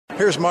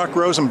Here's Mark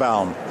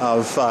Rosenbaum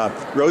of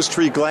Rose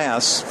Tree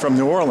Glass from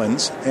New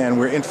Orleans, and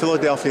we're in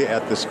Philadelphia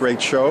at this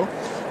great show.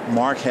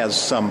 Mark has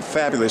some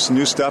fabulous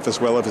new stuff as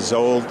well as his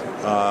old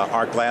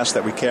art glass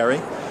that we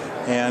carry.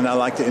 And I'd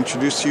like to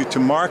introduce you to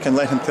Mark and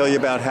let him tell you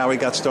about how he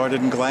got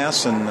started in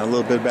glass and a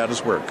little bit about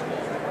his work.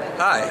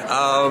 Hi,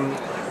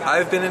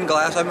 I've been in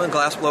glass. I've been a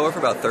glass blower for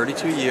about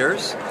 32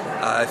 years.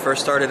 I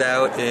first started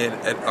out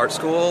at art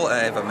school.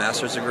 I have a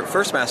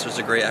first master's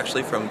degree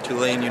actually from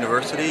Tulane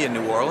University in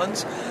New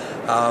Orleans.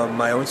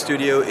 My own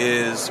studio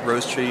is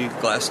Rose Tree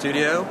Glass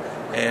Studio,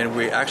 and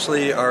we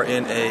actually are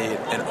in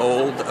an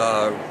old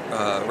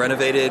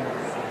renovated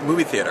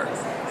movie theater,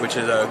 which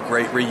is a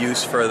great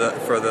reuse for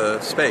the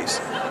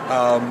space.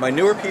 My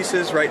newer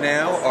pieces right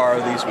now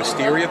are these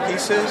wisteria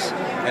pieces,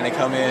 and they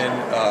come in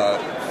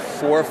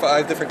 4 or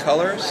 5 different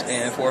colors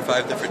and 4 or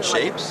 5 different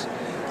shapes.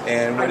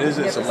 And what it is,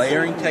 it's a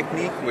layering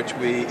technique, which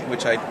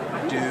I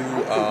do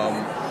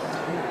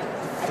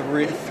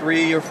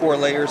 3 or 4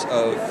 layers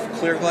of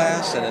clear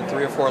glass and then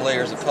 3 or 4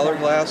 layers of colored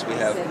glass. We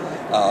have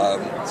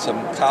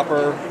some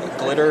copper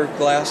glitter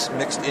glass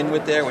mixed in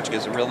with there, which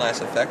gives a real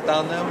nice effect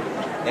on them.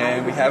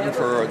 And we have them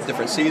for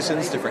different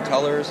seasons, different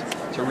colors.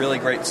 It's a really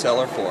great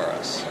seller for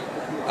us.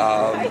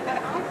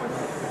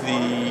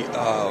 The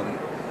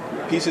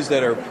pieces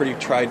that are pretty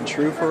tried and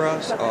true for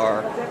us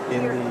are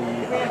in the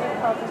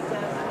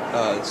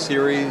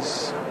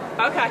series,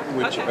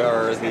 which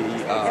are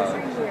the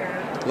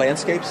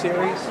landscape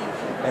series,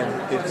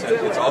 and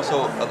it's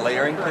also a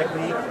layering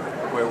technique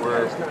where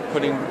we're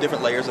putting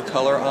different layers of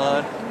color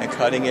on and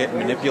cutting it,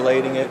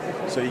 manipulating it,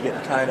 so you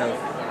get kind of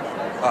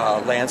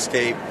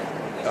landscape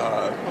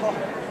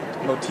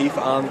motif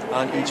on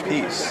each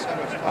piece.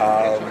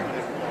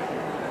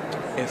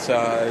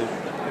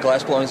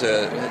 Glass blowing is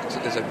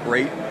a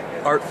great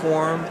art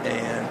form,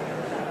 and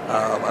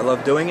I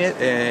love doing it,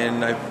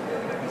 and I'm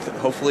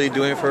hopefully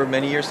doing it for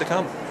many years to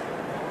come.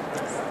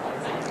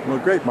 Well,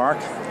 great, Mark.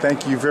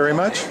 Thank you very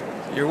much.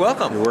 You're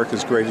welcome. Your work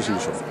is great as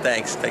usual.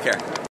 Thanks. Take care.